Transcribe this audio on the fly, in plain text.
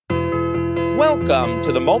Welcome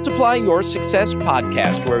to the Multiply Your Success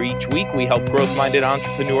podcast, where each week we help growth-minded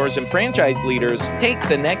entrepreneurs and franchise leaders take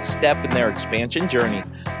the next step in their expansion journey.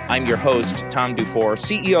 I'm your host, Tom Dufour,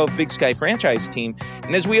 CEO of Big Sky Franchise Team.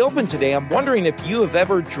 And as we open today, I'm wondering if you have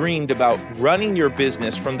ever dreamed about running your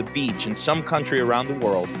business from the beach in some country around the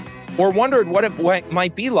world, or wondered what it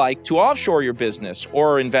might be like to offshore your business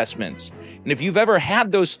or investments. And if you've ever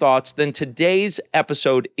had those thoughts, then today's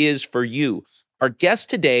episode is for you. Our guest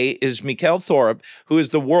today is Mikkel Thorup, who is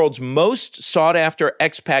the world's most sought-after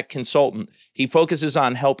expat consultant. He focuses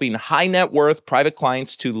on helping high-net-worth private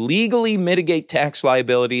clients to legally mitigate tax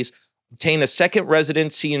liabilities, obtain a second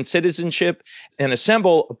residency and citizenship, and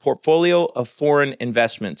assemble a portfolio of foreign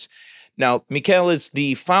investments. Now, Mikkel is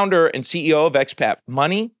the founder and CEO of Expat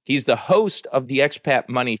Money. He's the host of the Expat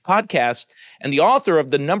Money podcast and the author of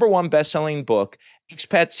the #1 best-selling book,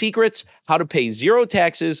 Expat Secrets: How to Pay Zero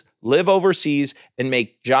Taxes, Live Overseas, and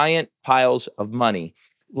Make Giant Piles of Money.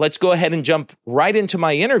 Let's go ahead and jump right into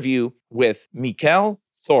my interview with Mikkel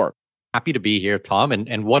Thorup. Happy to be here, Tom.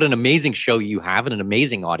 And what an amazing show you have and an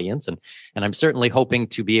amazing audience. And I'm certainly hoping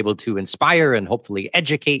to be able to inspire and hopefully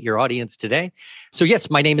educate your audience today. So yes,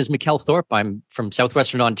 my name is Mikkel Thorup. I'm from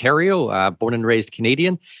Southwestern Ontario, born and raised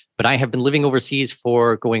Canadian, but I have been living overseas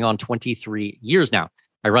for going on 23 years now.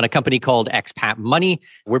 I run a company called Expat Money.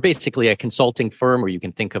 We're basically a consulting firm, or you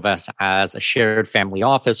can think of us as a shared family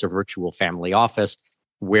office or virtual family office,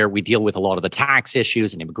 where we deal with a lot of the tax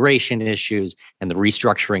issues and immigration issues and the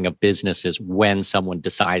restructuring of businesses when someone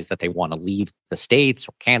decides that they want to leave the States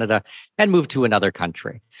or Canada and move to another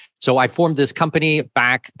country. So I formed this company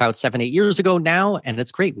back about 7-8 years ago now, and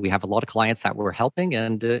it's great. We have a lot of clients that we're helping,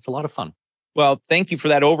 and it's a lot of fun. Well, thank you for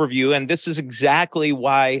that overview. And this is exactly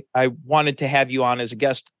why I wanted to have you on as a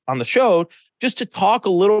guest on the show, just to talk a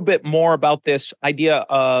little bit more about this idea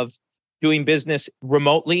of doing business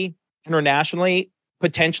remotely, internationally,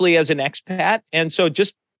 potentially as an expat. And so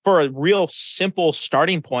just for a real simple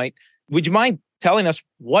starting point, would you mind telling us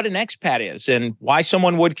what an expat is and why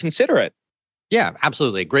someone would consider it? Yeah,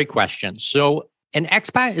 absolutely. Great question. So an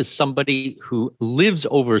expat is somebody who lives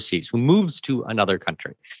overseas, who moves to another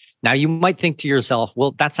country. Now, you might think to yourself,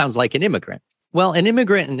 well, that sounds like an immigrant. Well, an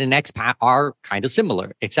immigrant and an expat are kind of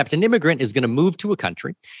similar, except an immigrant is going to move to a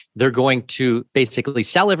country. They're going to basically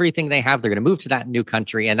sell everything they have. They're going to move to that new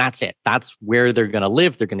country, and that's it. That's where they're going to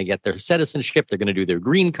live. They're going to get their citizenship. They're going to do their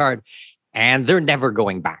green card, and they're never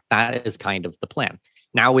going back. That is kind of the plan.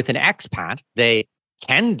 Now, with an expat, they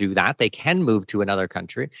can do that. They can move to another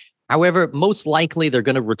country. However, most likely they're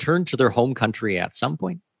going to return to their home country at some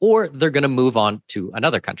point, or they're going to move on to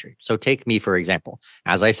another country. So take me, for example.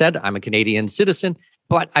 As I said, I'm a Canadian citizen,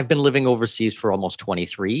 but I've been living overseas for almost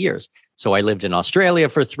 23 years. So I lived in Australia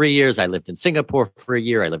for 3 years. I lived in Singapore for a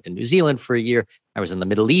year. I lived in New Zealand for a year. I was in the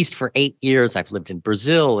Middle East for 8 years. I've lived in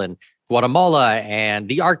Brazil and Guatemala and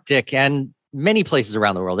the Arctic and many places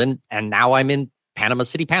around the world. And now I'm in Panama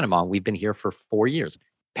City, Panama. We've been here for 4 years.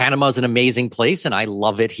 Panama is an amazing place and I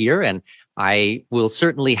love it here. And I will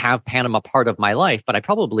certainly have Panama part of my life, but I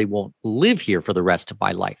probably won't live here for the rest of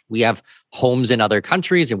my life. We have homes in other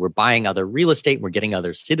countries and we're buying other real estate. We're getting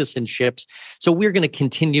other citizenships. So we're going to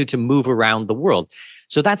continue to move around the world.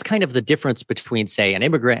 So that's kind of the difference between, say, an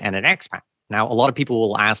immigrant and an expat. Now, a lot of people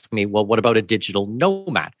will ask me, well, what about a digital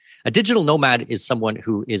nomad? A digital nomad is someone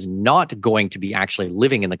who is not going to be actually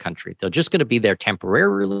living in the country. They're just going to be there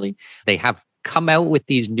temporarily. They have come out with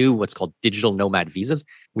these new, what's called digital nomad visas,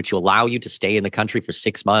 which will allow you to stay in the country for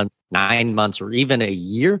 6 months, 9 months, or even a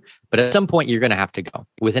year. But at some point, you're going to have to go.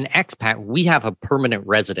 With an expat, we have a permanent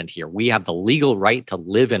resident here. We have the legal right to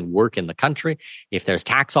live and work in the country. If there's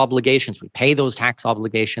tax obligations, we pay those tax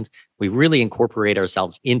obligations. We really incorporate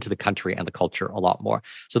ourselves into the country and the culture a lot more.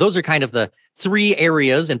 So those are kind of the 3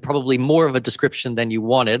 areas and probably more of a description than you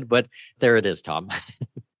wanted, but there it is, Tom.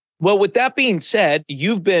 Well, with that being said,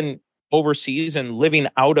 you've been overseas and living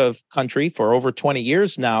out of country for over 20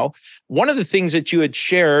 years now. One of the things that you had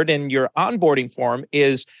shared in your onboarding form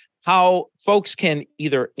is how folks can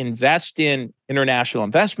either invest in international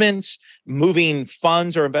investments, moving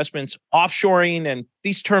funds or investments offshoring, and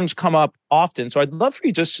these terms come up often. So I'd love for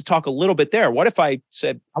you just to talk a little bit there. What if I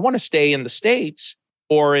said, I want to stay in the States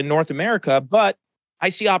or in North America, but I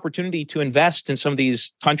see opportunity to invest in some of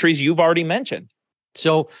these countries you've already mentioned?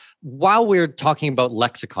 So while we're talking about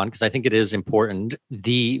lexicon, because I think it is important,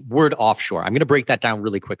 the word offshore, I'm going to break that down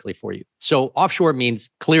really quickly for you. So offshore means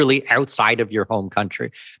clearly outside of your home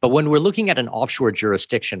country. But when we're looking at an offshore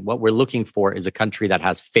jurisdiction, what we're looking for is a country that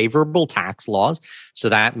has favorable tax laws. So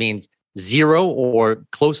that means zero or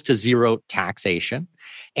close to zero taxation,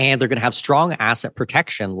 and they're going to have strong asset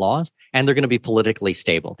protection laws, and they're going to be politically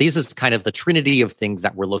stable. These is kind of the trinity of things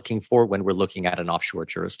that we're looking for when we're looking at an offshore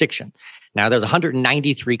jurisdiction. Now, there's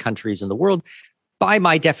 193 countries in the world. By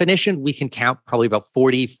my definition, we can count probably about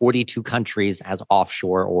 40, 42 countries as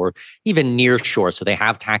offshore or even near shore. So they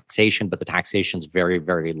have taxation, but the taxation is very,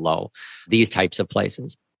 very low, these types of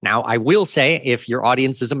places. Now, I will say if your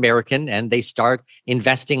audience is American and they start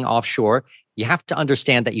investing offshore, you have to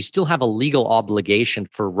understand that you still have a legal obligation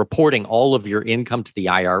for reporting all of your income to the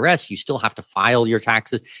IRS. You still have to file your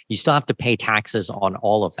taxes. You still have to pay taxes on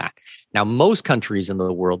all of that. Now, most countries in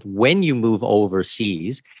the world, when you move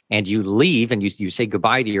overseas and you leave and you say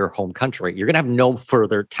goodbye to your home country, you're going to have no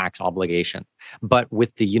further tax obligation. But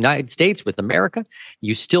with the United States, with America,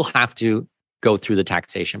 you still have to go through the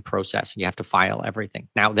taxation process and you have to file everything.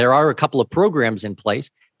 Now, there are a couple of programs in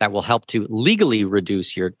place that will help to legally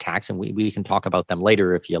reduce your tax, and we can talk about them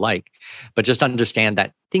later if you like. But just understand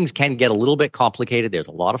that things can get a little bit complicated. There's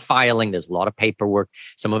a lot of filing, there's a lot of paperwork.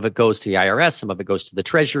 Some of it goes to the IRS, some of it goes to the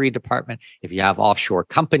Treasury Department. If you have offshore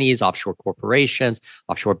companies, offshore corporations,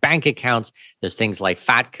 offshore bank accounts, there's things like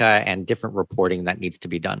FATCA and different reporting that needs to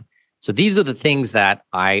be done. So these are the things that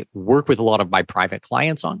I work with a lot of my private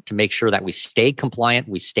clients on to make sure that we stay compliant,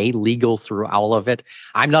 we stay legal through all of it.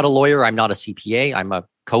 I'm not a lawyer, I'm not a CPA, I'm a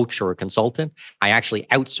coach or a consultant. I actually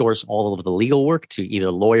outsource all of the legal work to either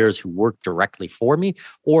lawyers who work directly for me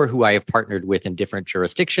or who I have partnered with in different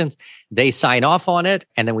jurisdictions. They sign off on it,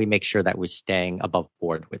 and then we make sure that we're staying above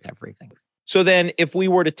board with everything. So then if we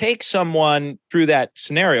were to take someone through that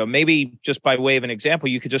scenario, maybe just by way of an example,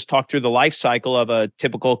 you could just talk through the life cycle of a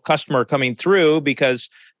typical customer coming through, because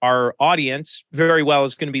our audience very well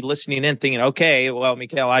is going to be listening in thinking, okay, well,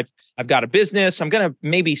 Mikhail, I've got a business. I'm going to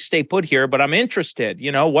maybe stay put here, but I'm interested.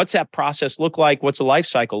 What's that process look like? What's the life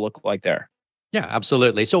cycle look like there? Yeah,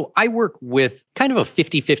 absolutely. So I work with kind of a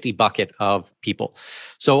 50-50 bucket of people.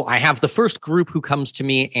 So I have the first group who comes to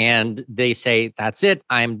me and they say, that's it.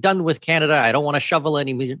 I'm done with Canada. I don't want to shovel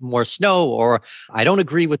any more snow, or I don't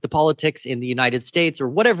agree with the politics in the United States, or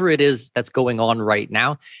whatever it is that's going on right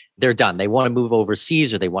now. They're done. They want to move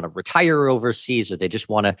overseas, or they want to retire overseas, or they just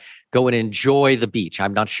want to go and enjoy the beach.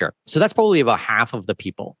 I'm not sure. So that's probably about half of the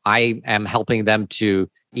people. I am helping them to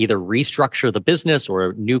either restructure the business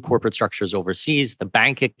or new corporate structures overseas, the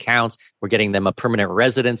bank accounts. We're getting them a permanent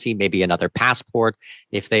residency, maybe another passport.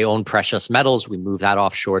 If they own precious metals, we move that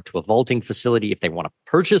offshore to a vaulting facility. If they want to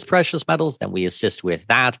purchase precious metals, then we assist with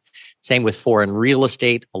that. Same with foreign real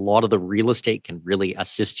estate. A lot of the real estate can really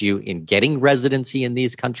assist you in getting residency in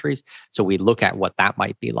these countries. So we look at what that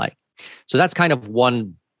might be like. So that's kind of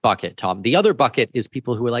one bucket, Tom. The other bucket is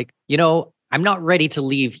people who are like, I'm not ready to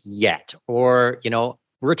leave yet, or,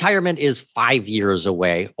 retirement is 5 years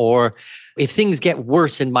away, or if things get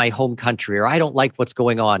worse in my home country, or I don't like what's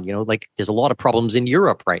going on, like there's a lot of problems in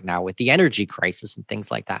Europe right now with the energy crisis and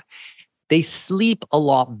things like that. They sleep a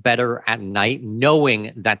lot better at night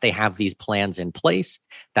knowing that they have these plans in place,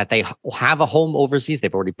 that they have a home overseas.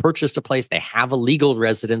 They've already purchased a place. They have a legal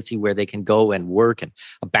residency where they can go and work, and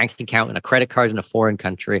a bank account and a credit card in a foreign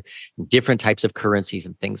country, different types of currencies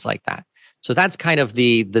and things like that. So that's kind of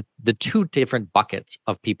the two different buckets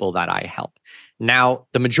of people that I help. Now,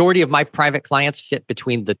 the majority of my private clients fit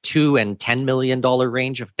between the $2 and $10 million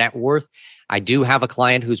range of net worth. I do have a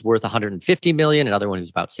client who's worth 150 million, another one who's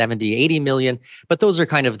about 70, 80 million, but those are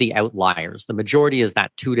kind of the outliers. The majority is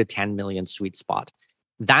that 2 to 10 million sweet spot.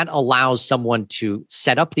 That allows someone to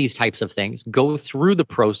set up these types of things, go through the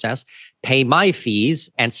process, pay my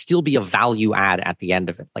fees, and still be a value add at the end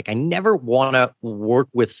of it. Like, I never want to work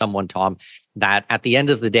with someone, Tom, that at the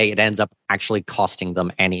end of the day, it ends up actually costing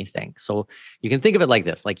them anything. So you can think of it like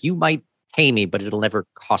this, like you might pay me, but it'll never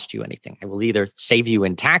cost you anything. I will either save you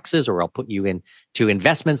in taxes, or I'll put you into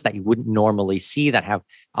investments that you wouldn't normally see that have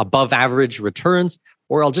above average returns,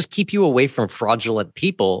 or I'll just keep you away from fraudulent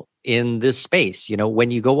people in this space.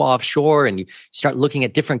 When you go offshore and you start looking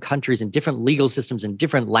at different countries and different legal systems and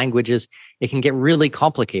different languages, it can get really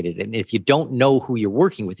complicated. And if you don't know who you're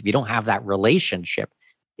working with, if you don't have that relationship,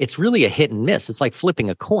 it's really a hit and miss. It's like flipping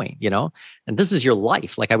a coin, and this is your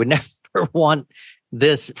life. Like, I would never want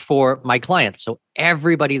this for my clients. So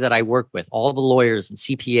everybody that I work with, all the lawyers and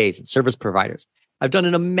CPAs and service providers, I've done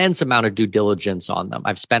an immense amount of due diligence on them.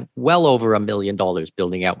 I've spent well over $1 million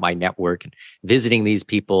building out my network and visiting these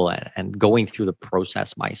people and going through the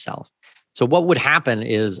process myself. So what would happen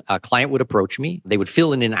is a client would approach me. They would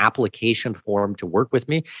fill in an application form to work with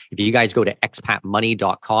me. If you guys go to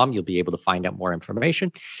expatmoney.com, you'll be able to find out more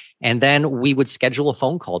information. And then we would schedule a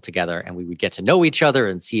phone call together and we would get to know each other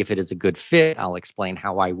and see if it is a good fit. I'll explain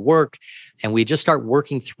how I work. And we just start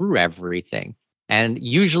working through everything. And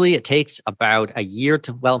usually it takes about a year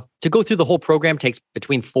to go through the whole program takes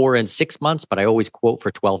between 4 and 6 months, but I always quote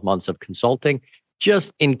for 12 months of consulting,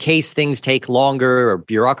 just in case things take longer or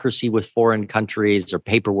bureaucracy with foreign countries or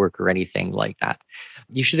paperwork or anything like that.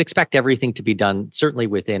 You should expect everything to be done certainly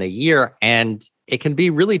within a year, and it can be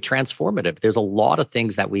really transformative. There's a lot of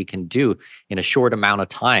things that we can do in a short amount of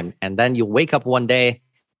time. And then you'll wake up one day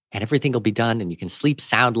and everything will be done and you can sleep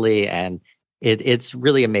soundly. And it's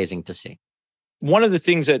really amazing to see. One of the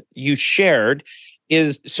things that you shared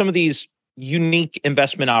is some of these unique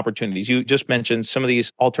investment opportunities. You just mentioned some of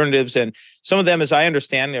these alternatives, and some of them, as I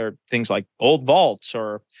understand, are things like old vaults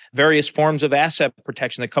or various forms of asset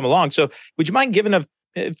protection that come along. So would you mind giving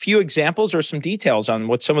a few examples or some details on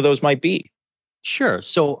what some of those might be? Sure.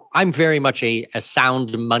 So I'm very much a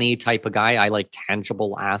sound money type of guy. I like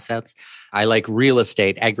tangible assets. I like real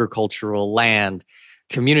estate, agricultural land,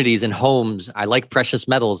 communities and homes. I like precious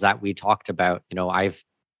metals that we talked about. I've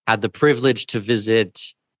had the privilege to visit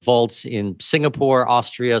vaults in Singapore,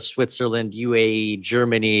 Austria, Switzerland, UAE,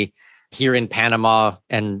 Germany, here in Panama,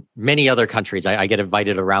 and many other countries. I get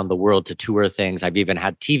invited around the world to tour things. I've even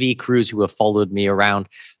had TV crews who have followed me around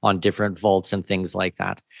on different vaults and things like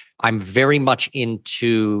that. I'm very much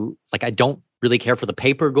into, I don't really care for the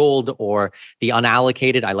paper gold or the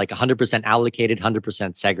unallocated. I like 100% allocated,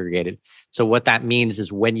 100% segregated. So what that means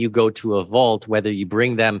is when you go to a vault, whether you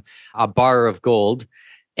bring them a bar of gold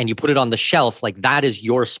and you put it on the shelf, that is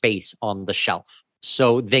your space on the shelf.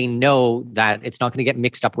 So they know that it's not going to get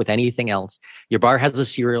mixed up with anything else. Your bar has a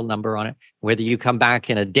serial number on it. Whether you come back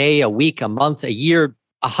in a day, a week, a month, a year,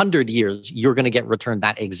 100 years, you're going to get returned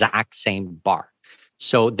that exact same bar.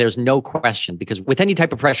 So there's no question, because with any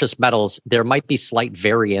type of precious metals, there might be slight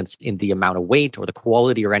variance in the amount of weight or the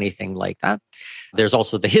quality or anything like that. There's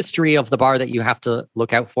also the history of the bar that you have to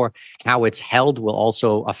look out for. How it's held will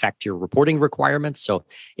also affect your reporting requirements. So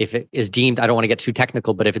if it is deemed, I don't want to get too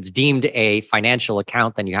technical, but if it's deemed a financial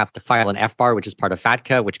account, then you have to file an FBAR, which is part of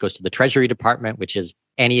FATCA, which goes to the Treasury Department, which is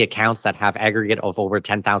any accounts that have aggregate of over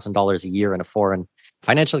 $10,000 a year in a foreign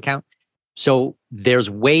financial account. So there's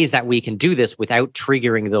ways that we can do this without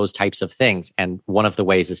triggering those types of things. And one of the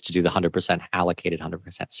ways is to do the 100% allocated, 100%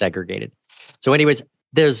 segregated. So anyways,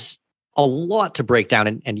 there's a lot to break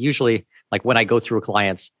down. And usually, when I go through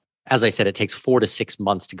clients, as I said, it takes 4 to 6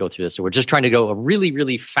 months to go through this. So we're just trying to go a really,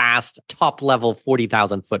 really fast, top level,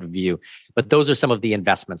 40,000 foot view. But those are some of the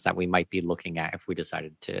investments that we might be looking at if we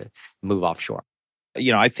decided to move offshore.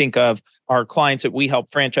 I think of our clients that we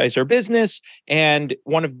help franchise their business, and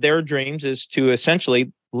one of their dreams is to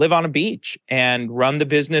essentially live on a beach and run the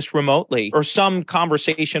business remotely, or some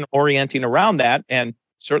conversation orienting around that. And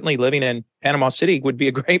certainly living in Panama City would be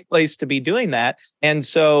a great place to be doing that. And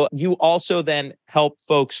so you also then help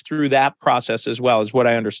folks through that process as well, is what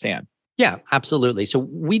I understand. Yeah, absolutely. So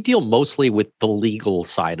we deal mostly with the legal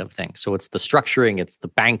side of things. So it's the structuring, it's the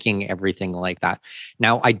banking, everything like that.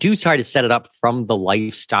 Now, I do try to set it up from the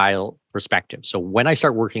lifestyle perspective. So when I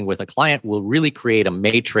start working with a client, we'll really create a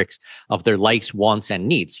matrix of their likes, wants, and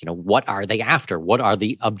needs. What are they after? What are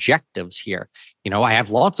the objectives here? I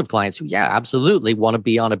have lots of clients who, absolutely want to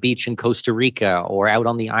be on a beach in Costa Rica or out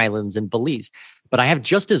on the islands in Belize. But I have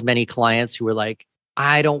just as many clients who are like,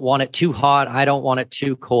 I don't want it too hot. I don't want it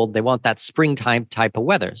too cold. They want that springtime type of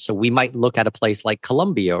weather. So we might look at a place like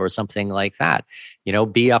Colombia or something like that,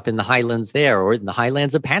 be up in the highlands there, or in the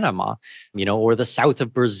highlands of Panama, or the south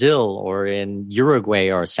of Brazil, or in Uruguay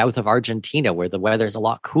or south of Argentina, where the weather is a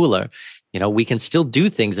lot cooler. We can still do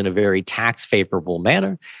things in a very tax favorable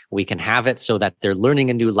manner. We can have it so that they're learning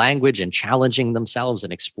a new language and challenging themselves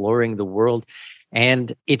and exploring the world.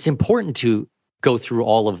 And it's important to go through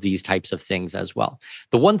all of these types of things as well.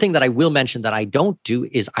 The one thing that I will mention that I don't do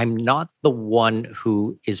is I'm not the one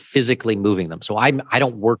who is physically moving them. So I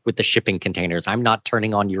don't work with the shipping containers. I'm not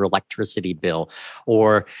turning on your electricity bill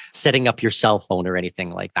or setting up your cell phone or anything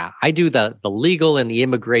like that. I do the legal and the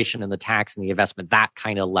immigration and the tax and the investment, that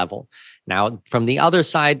kind of level. Now, from the other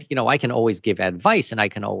side, I can always give advice and I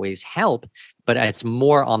can always help, but it's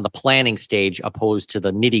more on the planning stage opposed to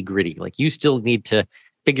the nitty gritty. You still need to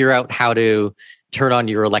figure out how to turn on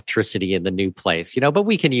your electricity in the new place, but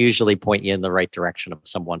we can usually point you in the right direction of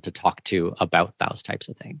someone to talk to about those types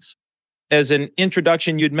of things. As an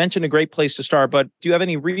introduction, you'd mentioned a great place to start, but do you have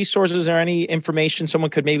any resources or any information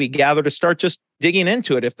someone could maybe gather to start just digging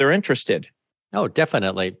into it if they're interested? Oh,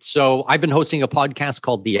 definitely. So I've been hosting a podcast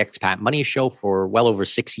called The Expat Money Show for well over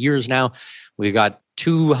 6 years now. We've got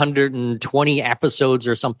 220 episodes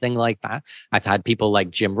or something like that. I've had people like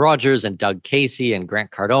Jim Rogers and Doug Casey and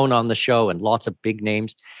Grant Cardone on the show and lots of big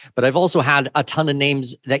names. But I've also had a ton of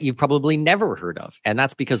names that you've probably never heard of. And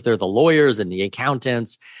that's because they're the lawyers and the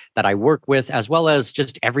accountants that I work with, as well as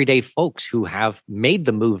just everyday folks who have made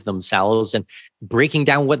the move themselves and breaking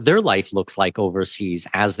down what their life looks like overseas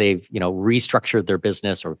as they've, restructured their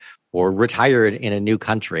business or retired in a new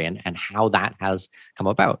country and how that has come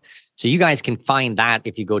about. So you guys can find that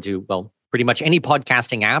if you go to, pretty much any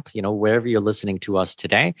podcasting app, wherever you're listening to us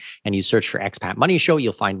today, and you search for Expat Money Show,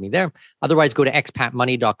 you'll find me there. Otherwise, go to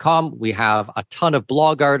expatmoney.com. We have a ton of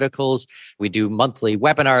blog articles. We do monthly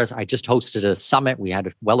webinars. I just hosted a summit. We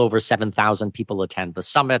had well over 7,000 people attend the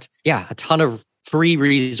summit. Yeah, a ton of free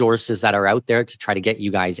resources that are out there to try to get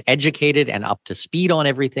you guys educated and up to speed on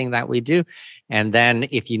everything that we do. And then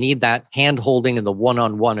if you need that hand holding and the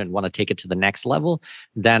one-on-one and want to take it to the next level,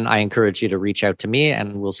 then I encourage you to reach out to me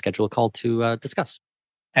and we'll schedule a call to discuss.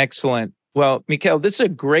 Excellent. Well, Mikhail, this is a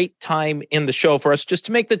great time in the show for us just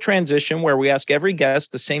to make the transition where we ask every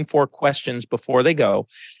guest the same 4 questions before they go.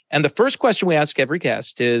 And the first question we ask every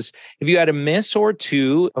guest is, if you had a miss or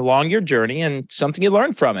two along your journey and something you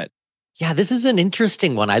learned from it? Yeah, this is an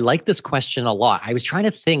interesting one. I like this question a lot. I was trying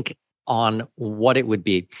to think on what it would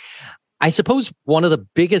be. I suppose one of the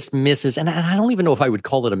biggest misses, and I don't even know if I would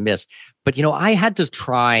call it a miss, but I had to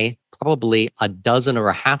try probably a dozen or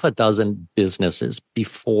a half a dozen businesses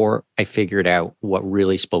before I figured out what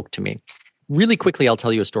really spoke to me. Really quickly, I'll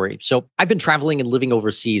tell you a story. So I've been traveling and living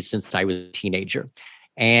overseas since I was a teenager.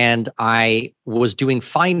 And I was doing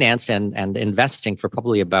finance and investing for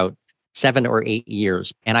probably about 7 or 8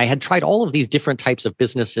 years. And I had tried all of these different types of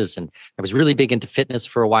businesses. And I was really big into fitness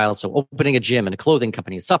for a while. So opening a gym and a clothing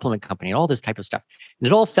company, a supplement company, and all this type of stuff. And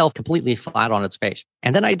it all fell completely flat on its face.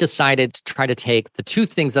 And then I decided to try to take the 2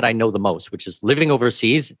 things that I know the most, which is living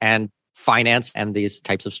overseas and finance and these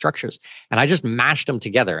types of structures. And I just mashed them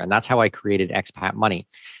together. And that's how I created Expat Money.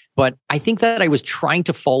 But I think that I was trying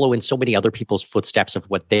to follow in so many other people's footsteps of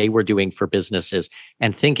what they were doing for businesses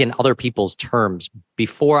and think in other people's terms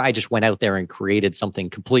before I just went out there and created something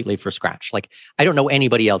completely from scratch. Like, I don't know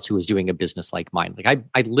anybody else who was doing a business like mine. Like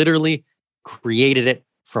I literally created it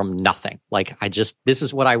from nothing. Like this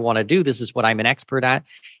is what I want to do. This is what I'm an expert at.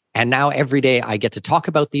 And now every day I get to talk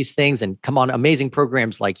about these things and come on amazing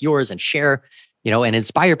programs like yours and share, and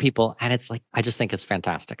inspire people. And it's like, I just think it's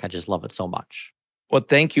fantastic. I just love it so much. Well,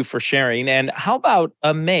 thank you for sharing. And how about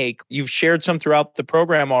a make? You've shared some throughout the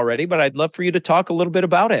program already, but I'd love for you to talk a little bit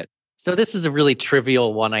about it. So this is a really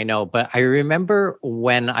trivial one, I know, but I remember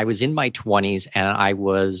when I was in my 20s and I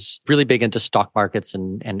was really big into stock markets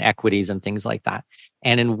and equities and things like that.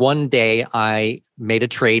 And in one day, I made a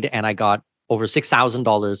trade and I got over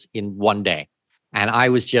 $6,000 in one day. And I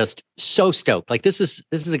was just so stoked. Like this is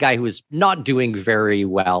a guy who was not doing very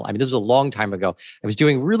well. I mean, this was a long time ago. I was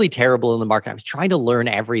doing really terrible in the market. I was trying to learn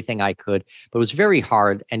everything I could, but it was very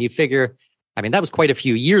hard. And you figure, I mean, that was quite a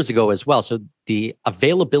few years ago as well. So the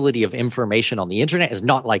availability of information on the internet is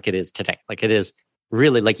not like it is today. Like it is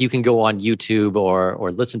really like you can go on YouTube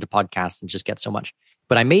or listen to podcasts and just get so much.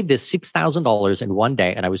 But I made this $6,000 in one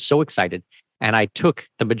day and I was so excited. And I took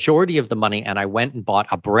the majority of the money and I went and bought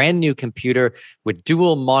a brand new computer with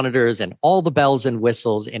dual monitors and all the bells and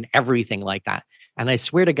whistles and everything like that. And I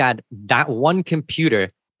swear to God, that one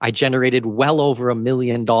computer, I generated well over $1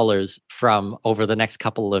 million from over the next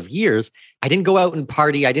couple of years. I didn't go out and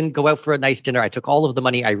party. I didn't go out for a nice dinner. I took all of the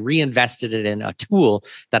money. I reinvested it in a tool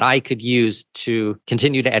that I could use to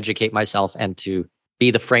continue to educate myself and to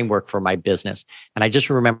be the framework for my business. And I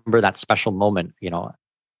just remember that special moment,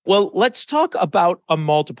 Well, let's talk about a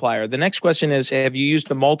multiplier. The next question is, have you used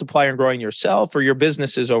a multiplier in growing yourself or your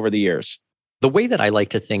businesses over the years? The way that I like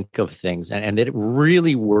to think of things, and it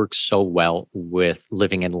really works so well with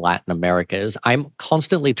living in Latin America, is I'm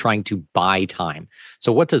constantly trying to buy time.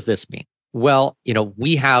 So what does this mean? Well,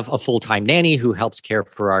 we have a full-time nanny who helps care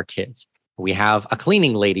for our kids. We have a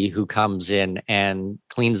cleaning lady who comes in and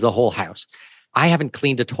cleans the whole house. I haven't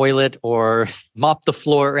cleaned a toilet or mopped the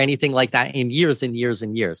floor or anything like that in years and years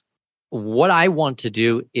and years. What I want to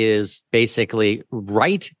do is basically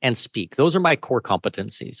write and speak. Those are my core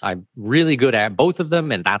competencies. I'm really good at both of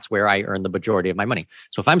them, and that's where I earn the majority of my money.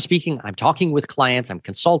 So if I'm speaking, I'm talking with clients, I'm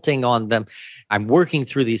consulting on them, I'm working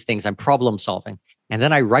through these things, I'm problem solving. And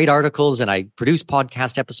then I write articles and I produce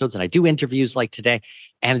podcast episodes and I do interviews like today.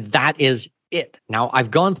 And that is it. Now,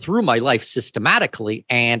 I've gone through my life systematically,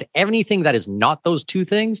 and anything that is not those 2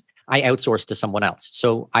 things, I outsource to someone else.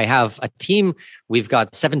 So I have a team. We've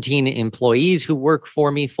got 17 employees who work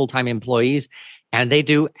for me, full-time employees, and they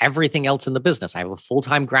do everything else in the business. I have a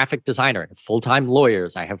full-time graphic designer, full-time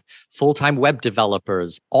lawyers. I have full-time web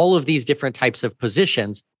developers, all of these different types of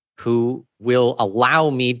positions who will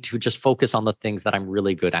allow me to just focus on the things that I'm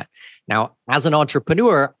really good at. Now, as an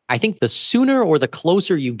entrepreneur, I think the sooner or the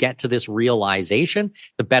closer you get to this realization,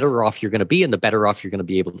 the better off you're going to be and the better off you're going to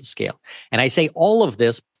be able to scale. And I say all of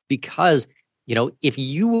this because, if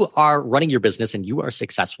you are running your business and you are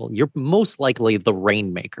successful, you're most likely the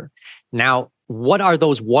rainmaker. Now, what are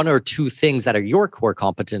those one or two things that are your core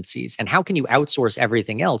competencies? And how can you outsource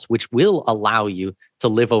everything else, which will allow you to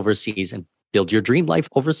live overseas and build your dream life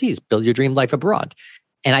overseas, build your dream life abroad?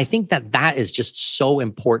 And I think that is just so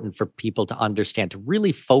important for people to understand, to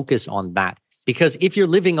really focus on that. Because if you're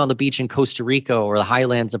living on the beach in Costa Rica or the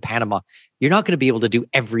highlands of Panama, you're not going to be able to do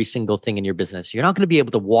every single thing in your business. You're not going to be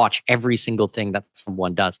able to watch every single thing that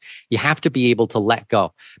someone does. You have to be able to let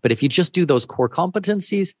go. But if you just do those core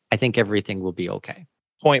competencies, I think everything will be okay.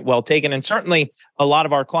 Point well taken. And certainly a lot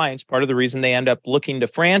of our clients, part of the reason they end up looking to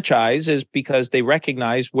franchise is because they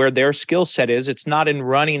recognize where their skill set is. It's not in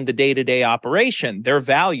running the day-to-day operation. Their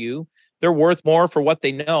value, they're worth more for what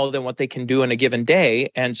they know than what they can do in a given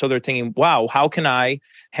day. And so they're thinking, wow, how can I,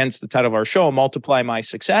 hence the title of our show, multiply my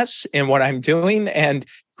success in what I'm doing and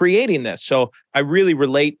creating this? So I really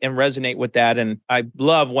relate and resonate with that. And I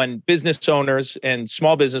love when business owners and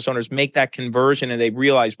small business owners make that conversion and they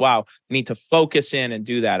realize, wow, I need to focus in and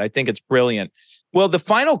do that. I think it's brilliant. Well, the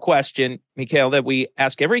final question, Mikhail, that we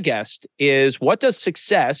ask every guest is, what does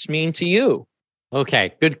success mean to you?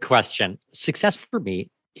 Okay, good question. Success for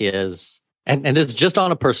me is, and this is just on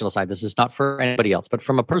a personal side, this is not for anybody else, but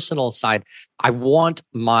from a personal side, I want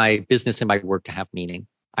my business and my work to have meaning.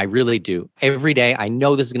 I really do. Every day, I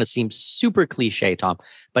know this is going to seem super cliche, Tom,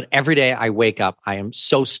 but every day I wake up, I am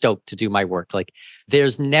so stoked to do my work. Like,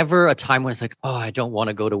 there's never a time when it's like, oh, I don't want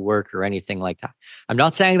to go to work or anything like that. I'm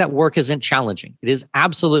not saying that work isn't challenging. It is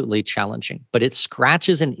absolutely challenging, but it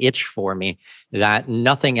scratches an itch for me that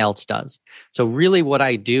nothing else does. So really what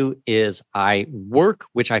I do is I work,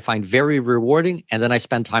 which I find very rewarding, and then I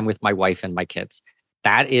spend time with my wife and my kids.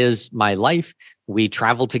 That is my life. We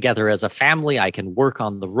travel together as a family. I can work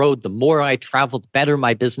on the road. The more I travel, the better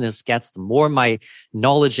my business gets, the more my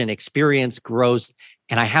knowledge and experience grows.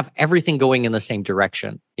 And I have everything going in the same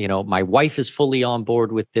direction. My wife is fully on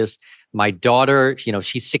board with this. My daughter,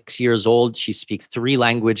 she's 6 years old. She speaks 3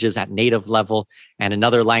 languages at native level and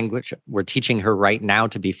another language we're teaching her right now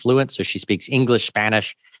to be fluent. So she speaks English,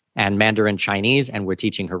 Spanish, and Mandarin Chinese, and we're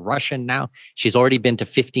teaching her Russian now. She's already been to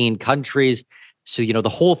 15 countries. So, the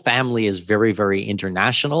whole family is very, very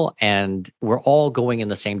international, and we're all going in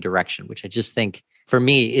the same direction, which I just think for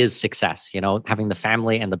me is success. Having the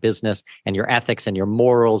family and the business and your ethics and your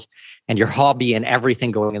morals and your hobby and everything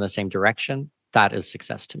going in the same direction, that is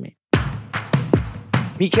success to me.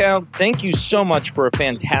 Mikhail, thank you so much for a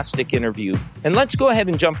fantastic interview. And let's go ahead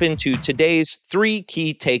and jump into today's 3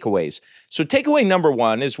 key takeaways. So takeaway number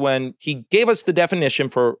 1 is when he gave us the definition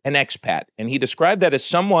for an expat, and he described that as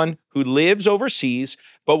someone who lives overseas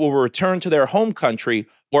but will return to their home country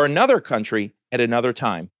or another country at another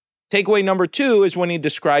time. Takeaway number 2 is when he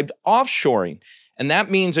described offshoring, and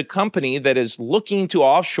that means a company that is looking to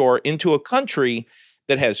offshore into a country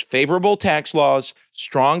that has favorable tax laws,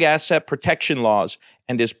 strong asset protection laws,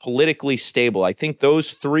 and is politically stable. I think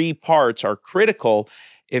those 3 parts are critical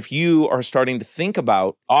if you are starting to think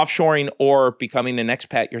about offshoring or becoming an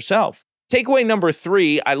expat yourself. Takeaway number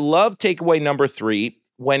 3, I love takeaway number 3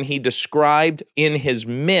 when he described in his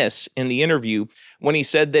miss in the interview, when he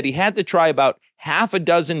said that he had to try about half a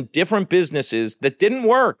dozen different businesses that didn't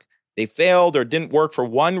work. They failed or didn't work for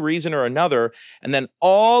one reason or another. And then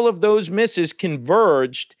all of those misses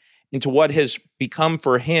converged into what has become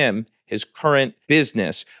for him his current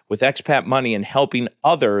business with Expat Money and helping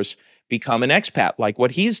others become an expat like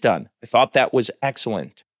what he's done. I thought that was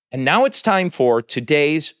excellent. And now it's time for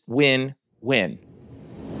today's win-win.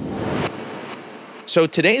 So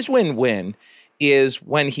today's win-win is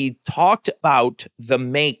when he talked about the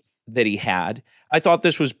make that he had. I thought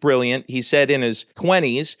this was brilliant. He said in his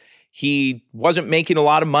 20s, he wasn't making a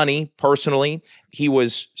lot of money personally. He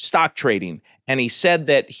was stock trading. And he said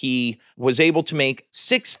that he was able to make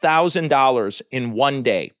 $6,000 in one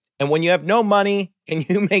day. And when you have no money and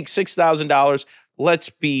you make $6,000, let's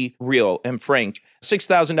be real and frank.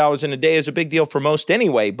 $6,000 in a day is a big deal for most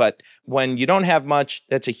anyway. But when you don't have much,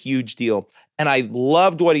 that's a huge deal. And I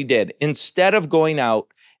loved what he did. Instead of going out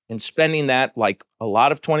and spending that like a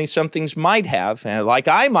lot of 20-somethings might have, and like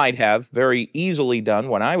I might have very easily done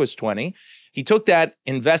when I was 20, He took that,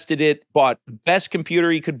 invested it, bought the best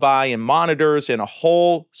computer he could buy and monitors and a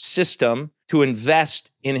whole system to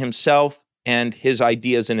invest in himself and his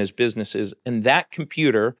ideas and his businesses. And that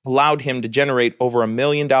computer allowed him to generate over $1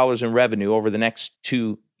 million in revenue over the next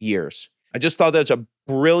 2 years. I just thought that's a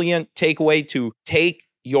brilliant takeaway, to take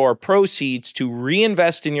your proceeds to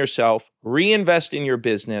reinvest in yourself, reinvest in your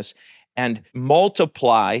business, and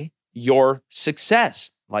multiply your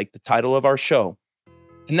success, like the title of our show.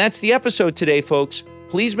 And that's the episode today, folks.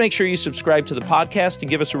 Please make sure you subscribe to the podcast and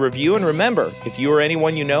give us a review. And remember, if you or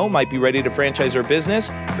anyone you know might be ready to franchise their business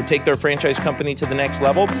or take their franchise company to the next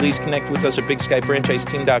level, please connect with us at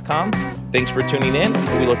BigSkyFranchiseTeam.com. Thanks for tuning in.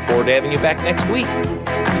 We look forward to having you back next week.